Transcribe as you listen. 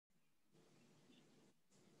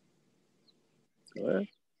Hello.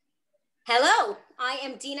 Hello, I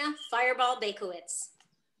am Dina Fireball Bakowitz.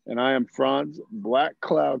 And I am Franz Black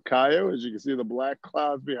Cloud Cayo. As you can see, the black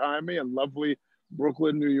clouds behind me in lovely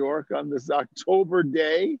Brooklyn, New York on this October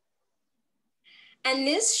day. And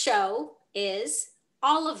this show is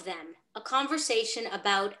All of Them, a conversation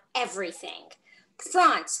about everything.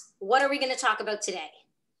 Franz, what are we going to talk about today?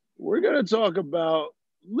 We're going to talk about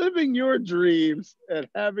living your dreams and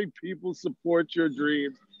having people support your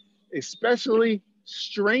dreams, especially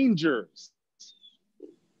strangers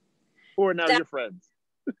who are now your friends.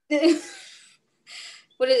 What is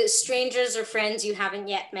it, strangers or friends you haven't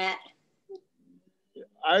yet met?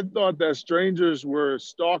 I thought that strangers were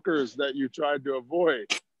stalkers that you tried to avoid,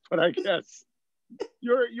 but I guess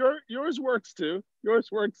yours works too. Yours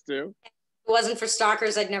works too. If it wasn't for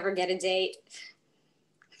stalkers, I'd never get a date.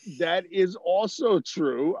 That is also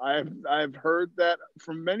true. I've heard that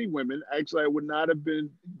from many women. Actually, I would not have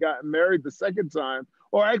gotten married the second time,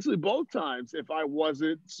 or actually both times, if I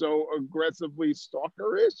wasn't so aggressively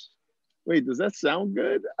stalkerish. Wait, does that sound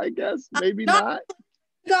good? I guess maybe not.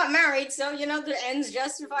 Got married, so the ends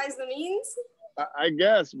justifies the means. I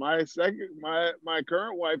guess my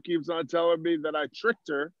current wife keeps on telling me that I tricked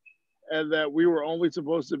her, and that we were only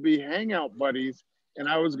supposed to be hangout buddies, and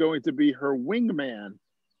I was going to be her wingman.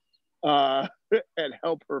 And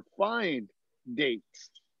help her find dates.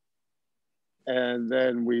 And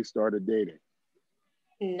then we started dating.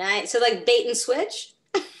 Nice. So like bait and switch?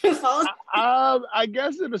 I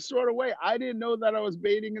guess in a sort of way. I didn't know that I was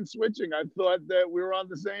baiting and switching. I thought that we were on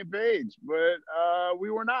the same page, but we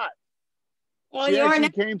were not. Well, she actually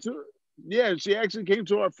came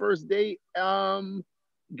to our first date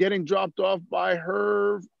getting dropped off by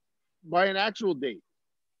an actual date.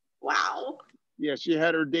 Wow. Yeah, she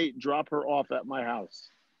had her date drop her off at my house.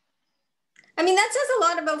 I mean, that says a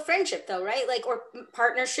lot about friendship, though, right? Like, or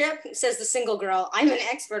partnership, says the single girl. I'm an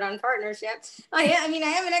expert on partnership. I am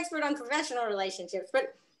an expert on professional relationships.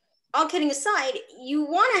 But all kidding aside, you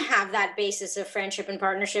want to have that basis of friendship and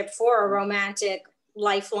partnership for a romantic,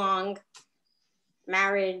 lifelong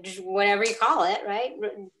marriage, whatever you call it, right?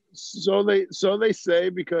 So they say,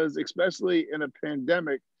 because especially in a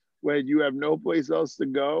pandemic when you have no place else to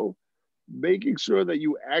go, making sure that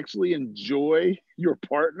you actually enjoy your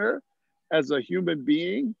partner as a human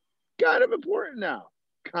being, kind of important now.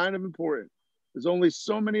 Kind of important. There's only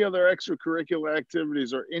so many other extracurricular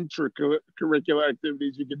activities or intracurricular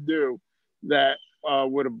activities you can do that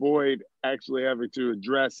would avoid actually having to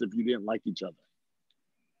address if you didn't like each other.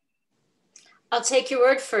 I'll take your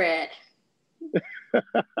word for it.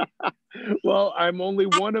 Well, I'm only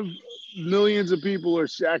one of millions of people who are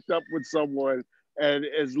shacked up with someone and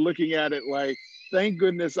is looking at it like, thank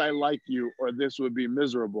goodness I like you, or this would be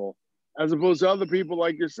miserable. As opposed to other people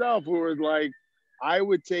like yourself who are like, I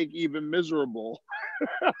would take even miserable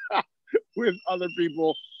with other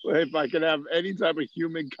people if I could have any type of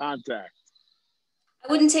human contact.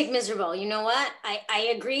 I wouldn't take miserable. You know what?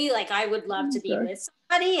 I agree. Like, I would love to be with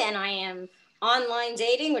somebody, and I am online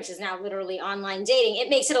dating, which is now literally online dating. It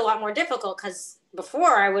makes it a lot more difficult because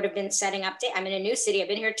before I would have been setting up I'm in a new city. I've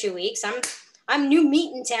been here 2 weeks. I'm new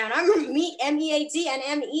meat in town. I'm meat, M-E-A-T and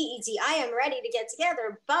M-E-E-T. I am ready to get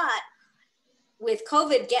together. But with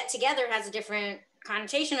COVID, get together has a different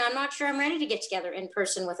connotation. I'm not sure I'm ready to get together in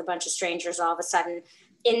person with a bunch of strangers all of a sudden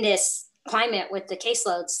in this climate with the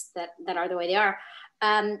caseloads that are the way they are.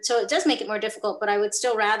 So it does make it more difficult, but I would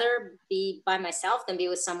still rather be by myself than be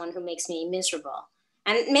with someone who makes me miserable.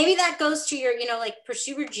 And maybe that goes to your, like,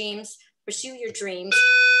 pursue your dreams.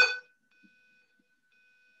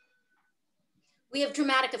 We have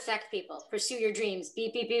dramatic effect, people. Pursue your dreams.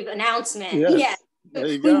 Beep, beep, beep. Announcement. Yes. Yeah. There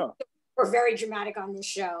you go. We're very dramatic on this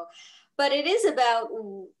show. But it is about,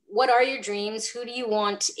 what are your dreams? Who do you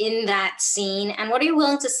want in that scene? And what are you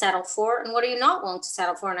willing to settle for? And what are you not willing to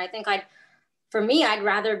settle for? And I think for me, I'd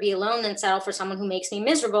rather be alone than settle for someone who makes me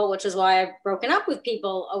miserable, which is why I've broken up with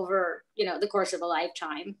people over, the course of a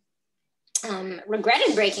lifetime.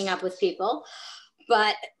 Regretted breaking up with people,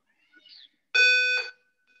 but...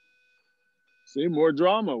 See, more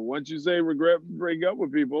drama. Once you say regret break up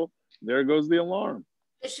with people, there goes the alarm.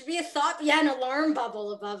 There should be an alarm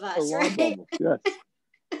bubble above us, alarm right? Bubble, yes.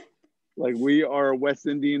 Like we are a West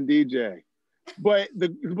Indian DJ. But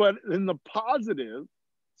in the positive,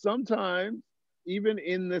 sometimes, even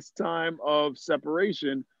in this time of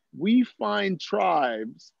separation, we find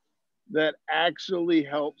tribes that actually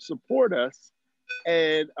help support us.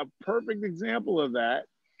 And a perfect example of that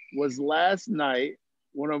was last night.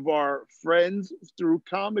 One of our friends through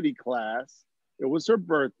comedy class, it was her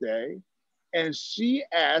birthday, and she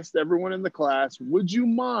asked everyone in the class, would you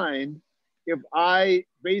mind if I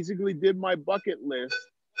basically did my bucket list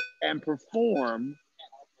and perform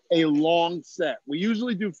a long set. We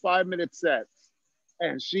usually do 5-minute sets,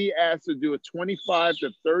 and she asked to do a 25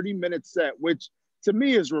 to 30-minute set, which to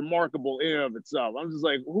me is remarkable in and of itself. I'm just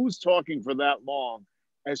like, who's talking for that long?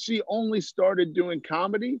 And she only started doing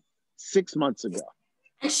comedy 6 months ago.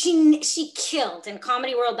 And she killed in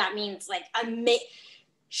comedy world. That means like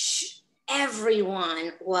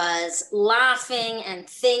everyone was laughing and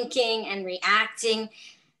thinking and reacting.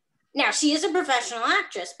 Now, she is a professional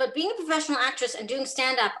actress, but being a professional actress and doing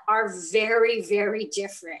stand-up are very, very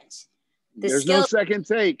different. There's no second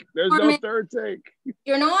take. There's no third take.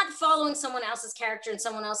 You're not following someone else's character and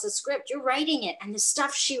someone else's script. You're writing it. And the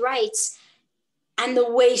stuff she writes and the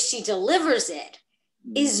way she delivers it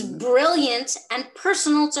is brilliant and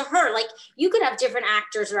personal to her. Like, you could have different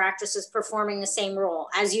actors or actresses performing the same role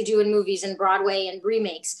as you do in movies and Broadway and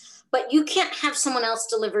remakes, but you can't have someone else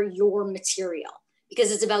deliver your material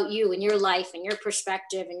because it's about you and your life and your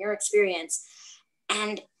perspective and your experience.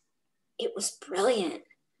 And it was brilliant.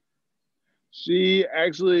 She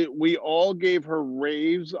actually, we all gave her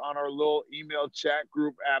raves on our little email chat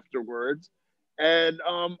group afterwards. And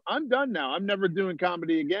I'm done now. I'm never doing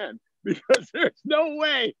comedy again because there's no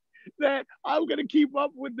way that I'm going to keep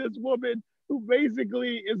up with this woman who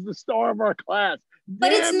basically is the star of our class.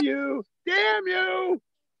 Damn you. Damn you.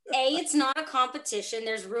 It's not a competition.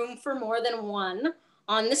 There's room for more than one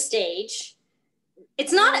on the stage.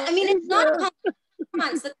 It's not, I mean, it's not a competition. Come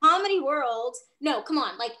on, it's the comedy world. No, come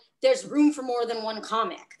on. Like, there's room for more than one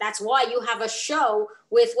comic. That's why you have a show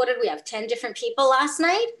with, what did we have, 10 different people last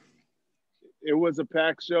night? It was a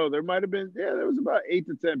packed show. There might have been, there was about 8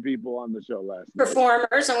 to 10 people on the show last night.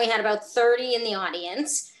 Performers, and we had about 30 in the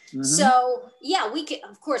audience. Mm-hmm. So yeah, we could,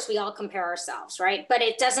 of course, we all compare ourselves, right? But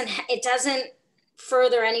it doesn't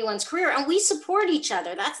further anyone's career. And we support each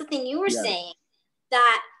other. That's the thing you were saying,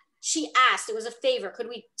 that she asked, it was a favor, could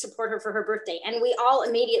we support her for her birthday? And we all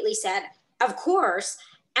immediately said, of course.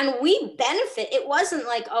 And we benefit. It wasn't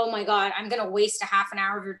like, oh my God, I'm going to waste a half an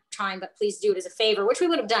hour of your time, but please do it as a favor, which we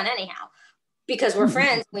would have done anyhow because we're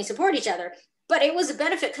friends and we support each other. But it was a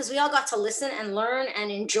benefit because we all got to listen and learn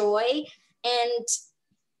and enjoy.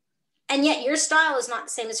 And yet your style is not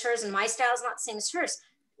the same as hers and my style is not the same as hers.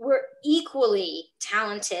 We're equally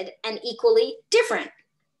talented and equally different.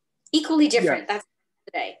 Equally different. That's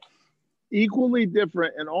today. Equally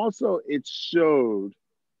different. And also it showed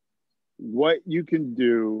what you can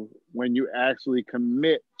do when you actually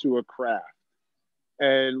commit to a craft.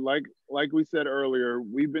 And like we said earlier,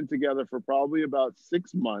 we've been together for probably about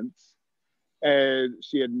 6 months, and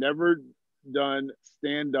she had never done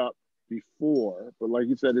stand-up before, but like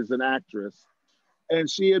you said, is an actress. And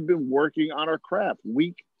she had been working on her craft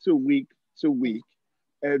week to week to week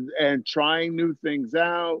and trying new things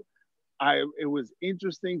out. It was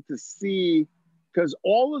interesting to see, because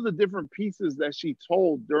all of the different pieces that she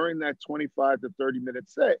told during that 25 to 30-minute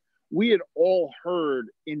set, we had all heard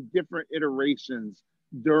in different iterations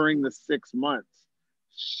during the 6 months.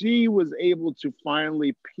 She was able to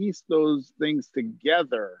finally piece those things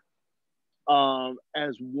together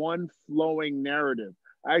as one flowing narrative.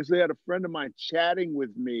 I actually had a friend of mine chatting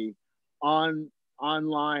with me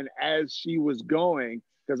online as she was going,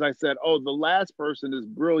 because I said, oh, the last person is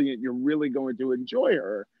brilliant. You're really going to enjoy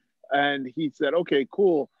her. And he said, okay,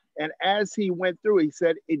 cool. And as he went through, he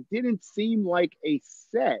said, it didn't seem like a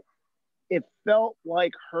set. It felt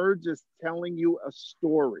like her just telling you a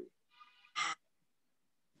story.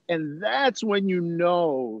 And that's when you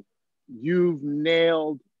know you've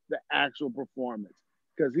nailed the actual performance.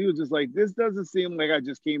 Because he was just like, this doesn't seem like I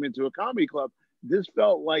just came into a comedy club. This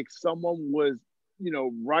felt like someone was,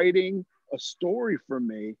 writing a story for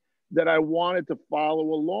me that I wanted to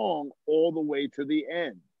follow along all the way to the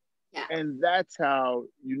end. Yeah. And that's how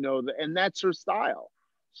you know that, and that's her style.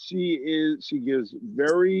 She gives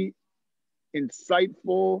very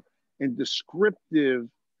insightful and descriptive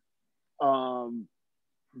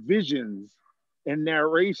visions and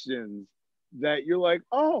narrations that you're like,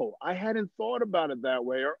 oh, I hadn't thought about it that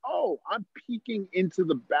way, or oh, I'm peeking into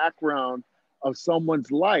the background of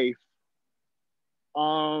someone's life,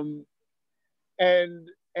 and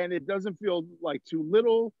it doesn't feel like too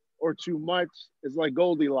little or too much. It's like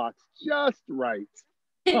Goldilocks, just right.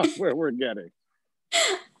 Where we're getting.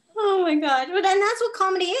 Oh my God. And that's what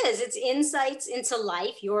comedy is. It's insights into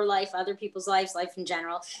life, your life, other people's lives, life in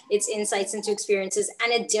general. It's insights into experiences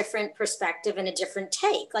and a different perspective and a different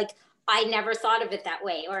take. Like, I never thought of it that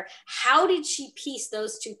way. Or how did she piece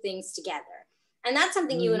those two things together? And that's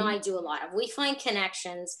something you and I do a lot of. We find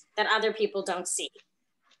connections that other people don't see.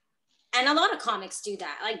 And a lot of comics do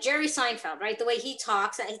that. Like Jerry Seinfeld, right? The way he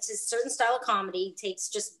talks, it's a certain style of comedy. He takes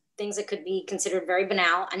just things that could be considered very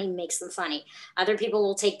banal and he makes them funny. Other people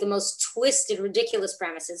will take the most twisted, ridiculous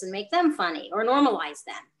premises and make them funny or normalize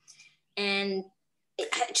them. And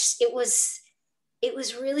it was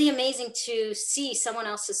really amazing to see someone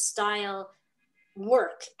else's style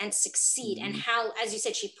work and succeed, and how, as you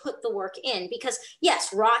said, she put the work in, because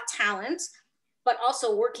yes, raw talent, but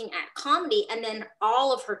also working at comedy, and then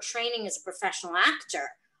all of her training as a professional actor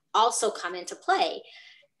also come into play.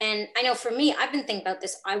 And I know for me, I've been thinking about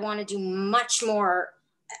this. I want to do much more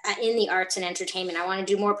in the arts and entertainment. I want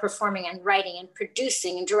to do more performing and writing and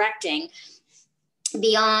producing and directing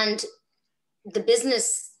beyond the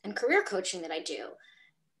business and career coaching that I do.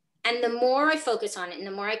 And the more I focus on it and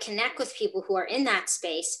the more I connect with people who are in that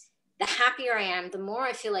space, the happier I am, the more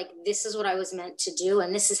I feel like this is what I was meant to do.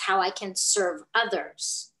 And this is how I can serve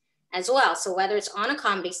others as well. So whether it's on a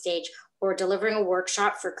comedy stage or delivering a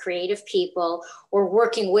workshop for creative people or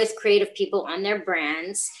working with creative people on their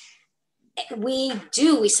brands, we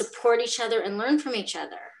support each other and learn from each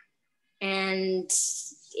other. And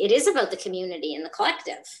it is about the community and the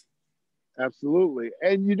collective. Absolutely.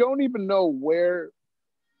 And you don't even know where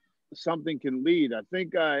something can lead. I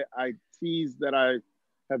think I teased that I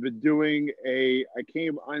have been doing I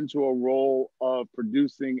came into a role of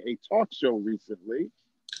producing a talk show recently.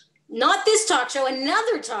 Not this talk show,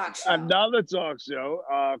 another talk show. Another talk show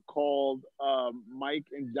called Mike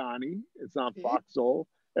and Donnie. It's on Fox Soul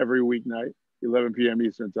every weeknight, 11 p.m.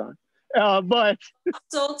 Eastern time. But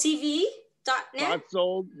FoxSoulTV.net?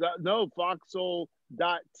 Foxsoul, no,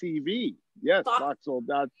 FoxSoul.tv. Yes,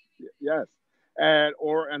 Foxsoul. Yes. And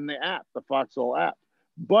the app, the Foxsoul app.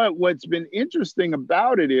 But what's been interesting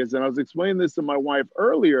about it is, and I was explaining this to my wife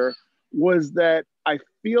earlier, was that I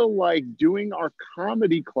feel like doing our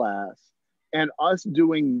comedy class and us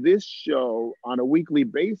doing this show on a weekly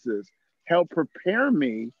basis helped prepare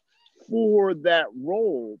me for that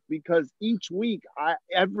role, because each week,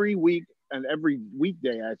 every week and every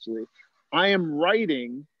weekday actually, I am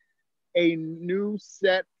writing a new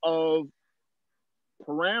set of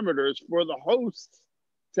parameters for the hosts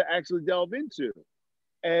to actually delve into.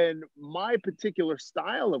 And my particular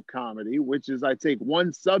style of comedy, which is I take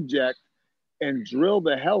one subject and drill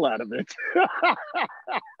the hell out of it.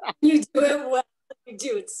 You do it well. You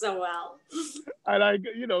do it so well. And I,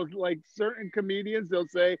 like certain comedians, they'll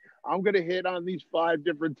say, I'm going to hit on these 5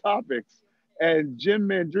 different topics. And Jim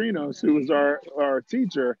Mandrinos, who is our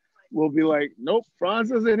teacher, will be like, nope, Franz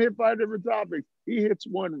doesn't hit 5 different topics. He hits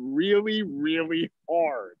one really, really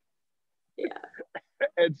hard. Yeah.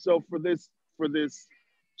 And so for this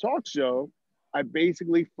talk show, I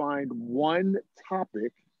basically find one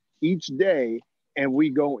topic each day and we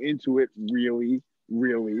go into it really,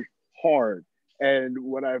 really hard. And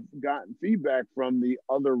what I've gotten feedback from the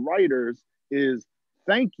other writers is,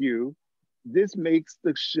 thank you. This makes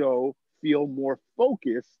the show feel more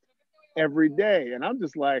focused every day. And I'm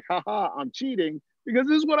just like, haha, I'm cheating because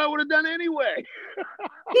this is what I would have done anyway.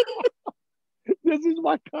 This is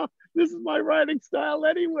my writing style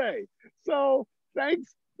anyway. So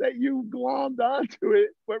thanks that you glommed onto it,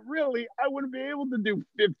 but really I wouldn't be able to do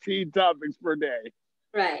 15 topics per day.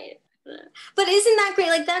 Right. But isn't that great?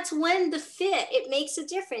 Like, that's when the fit, it makes a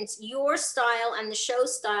difference. Your style and the show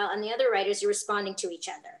style and the other writers, you're responding to each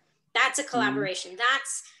other. That's a collaboration.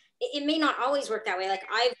 It may not always work that way. Like,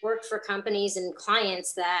 I've worked for companies and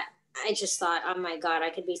clients that I just thought, oh my God, I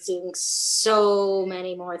could be doing so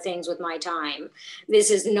many more things with my time. This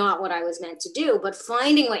is not what I was meant to do. But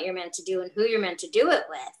finding what you're meant to do and who you're meant to do it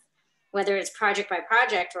with, whether it's project by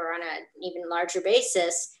project or on an even larger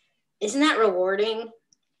basis, isn't that rewarding?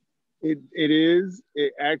 It is.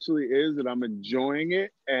 It actually is, and I'm enjoying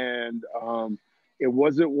it. And it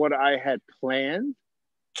wasn't what I had planned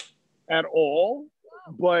at all.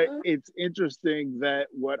 But it's interesting that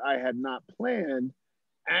what I had not planned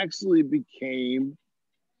actually became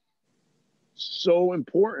so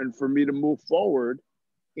important for me to move forward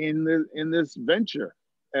in this venture.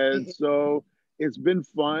 And so it's been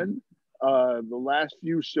fun. The last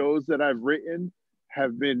few shows that I've written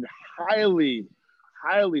have been highly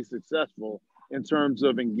successful in terms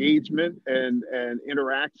of engagement and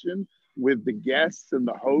interaction with the guests and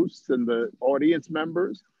the hosts and the audience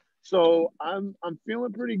members. So I'm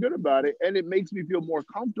feeling pretty good about it. And it makes me feel more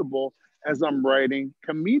comfortable as I'm writing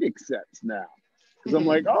comedic sets now. Because I'm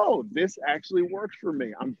like, oh, this actually works for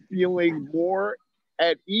me. I'm feeling more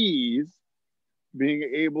at ease being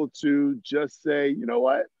able to just say, you know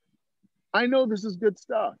what? I know this is good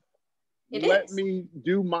stuff. Let me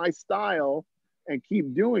do my style and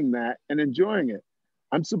keep doing that and enjoying it.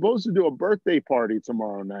 I'm supposed to do a birthday party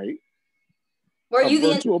tomorrow night. Were a you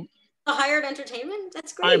virtual. the hired entertainment?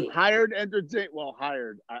 That's I'm great. hired entertain. Well,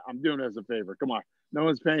 hired. I'm doing it as a favor. Come on, no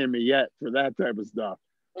one's paying me yet for that type of stuff.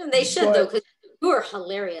 They should, though, But because you were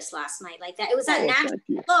hilarious last night. Like that, it was that natural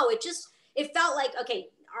flow. It felt like, okay,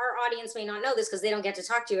 our audience may not know this because they don't get to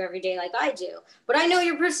talk to you every day like I do. But I know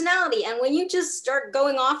your personality, and when you just start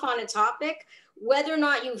going off on a topic, whether or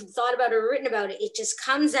not you've thought about it or written about it, it just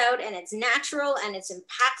comes out, and it's natural, and it's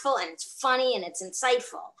impactful, and it's funny, and it's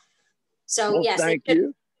insightful. So well, yes, thank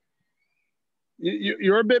you.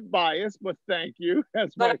 You're a bit biased, but thank you,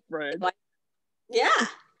 as my friend. Yeah.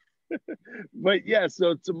 But yeah,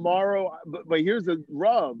 so tomorrow, but here's the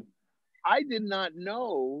rub. I did not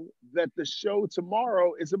know that the show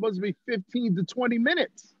tomorrow is supposed to be 15 to 20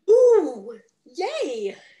 minutes. Ooh,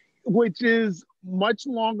 yay. Which is much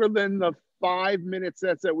longer than the 5-minute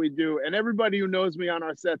sets that we do. And everybody who knows me on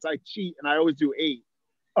our sets, I cheat and I always do 8.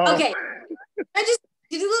 Okay.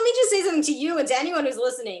 Let me just say something to you and to anyone who's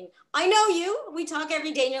listening. I know you. We talk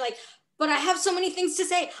every day and you're like, but I have so many things to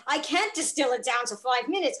say. I can't distill it down to 5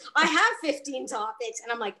 minutes. I have 15 topics.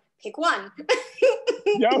 And I'm like, pick one.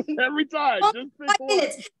 Yeah, every time. Just pick 5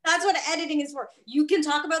 minutes. That's what editing is for. You can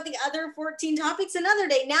talk about the other 14 topics another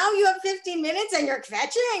day. Now you have 15 minutes and you're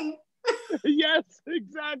fetching. Yes,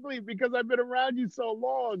 exactly. Because I've been around you so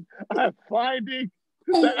long. I'm finding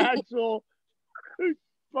the actual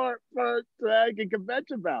part that I can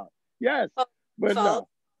convention about. Yes. But no.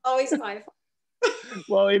 Always my fault.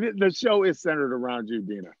 Well, the show is centered around you,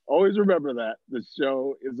 Dina. Always remember that. The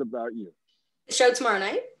show is about you. The show tomorrow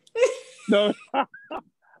night? No,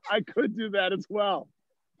 I could do that as well.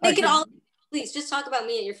 Please just talk about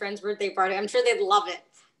me at your friend's birthday party. I'm sure they'd love it.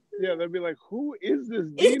 Yeah, they'd be like, who is this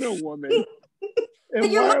Dina woman?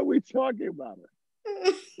 And why are we talking about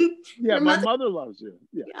her? Yeah, my mother loves you.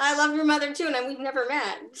 Yeah, I love your mother too, and we've never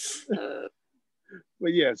met.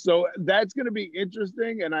 But yeah, so that's going to be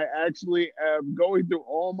interesting. And I actually am going through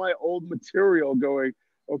all my old material going,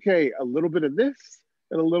 okay, a little bit of this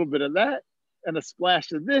and a little bit of that and a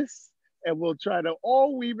splash of this. And we'll try to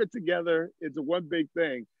all weave it together into one big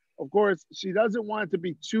thing. Of course, she doesn't want it to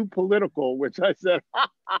be too political, which I said,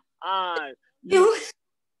 Have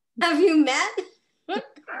you met?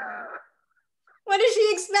 What is she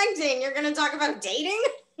expecting? You're going to talk about dating?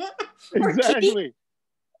 Exactly.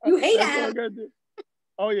 You hate him.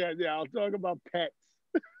 Oh, yeah, I'll talk about pets.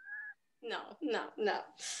 No.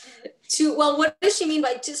 Well, what does she mean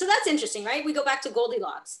by too? So that's interesting, right? We go back to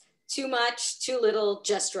Goldilocks. Too much, too little,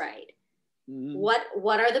 just right. Mm-hmm.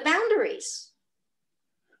 What are the boundaries?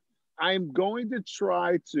 I'm going to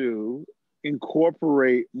try to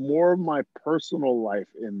incorporate more of my personal life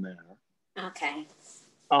in there. Okay.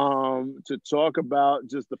 To talk about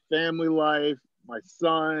just the family life, my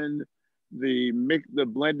son, the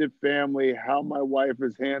blended family, how my wife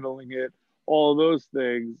is handling it, all those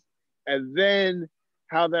things, and then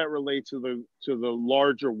how that relates to the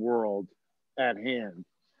larger world at hand,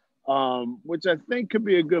 which I think could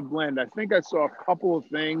be a good blend. I think I saw a couple of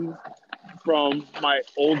things from my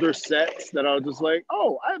older sets that I was just like,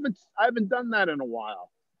 oh, I haven't done that in a while.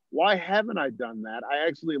 Why haven't I done that? I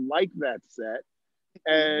actually like that set.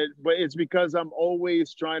 But it's because I'm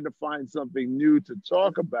always trying to find something new to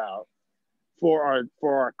talk about for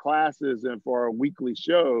our classes and for our weekly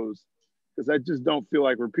shows, because I just don't feel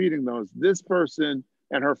like repeating those. This person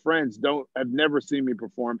and her friends have never seen me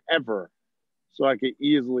perform ever. So I could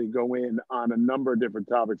easily go in on a number of different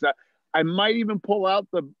topics. I might even pull out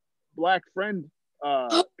the Black Friend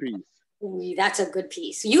piece. Ooh, that's a good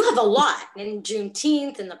piece. You have a lot in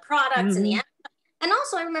Juneteenth and the products and the. And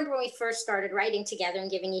also, I remember when we first started writing together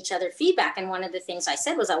and giving each other feedback. And one of the things I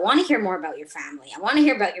said was, I want to hear more about your family. I want to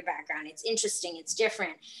hear about your background. It's interesting. It's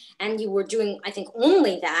different. And you were doing, I think,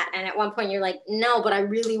 only that. And at one point, you're like, no, but I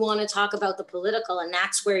really want to talk about the political. And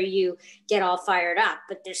that's where you get all fired up.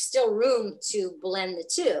 But there's still room to blend the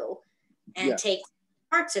two and take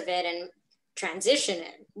parts of it and transition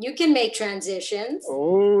it. You can make transitions.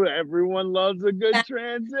 Oh, everyone loves a good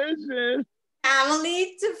transition.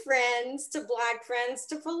 Family to friends to Black friends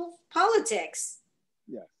to politics.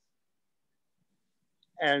 Yes.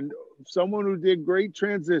 And someone who did great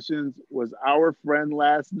transitions was our friend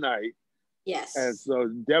last night. Yes. And so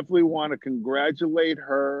definitely want to congratulate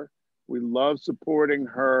her. We love supporting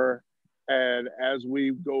her. And as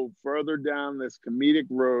we go further down this comedic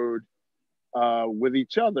road with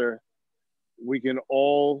each other, we can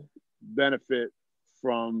all benefit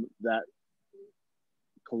from that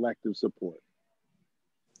collective support.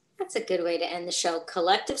 That's a good way to end the show.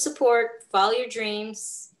 Collective support, follow your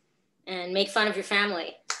dreams, and make fun of your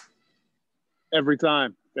family. Every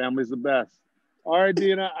time. Family's the best. All right,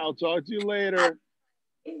 Dina, I'll talk to you later.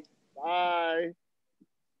 Bye.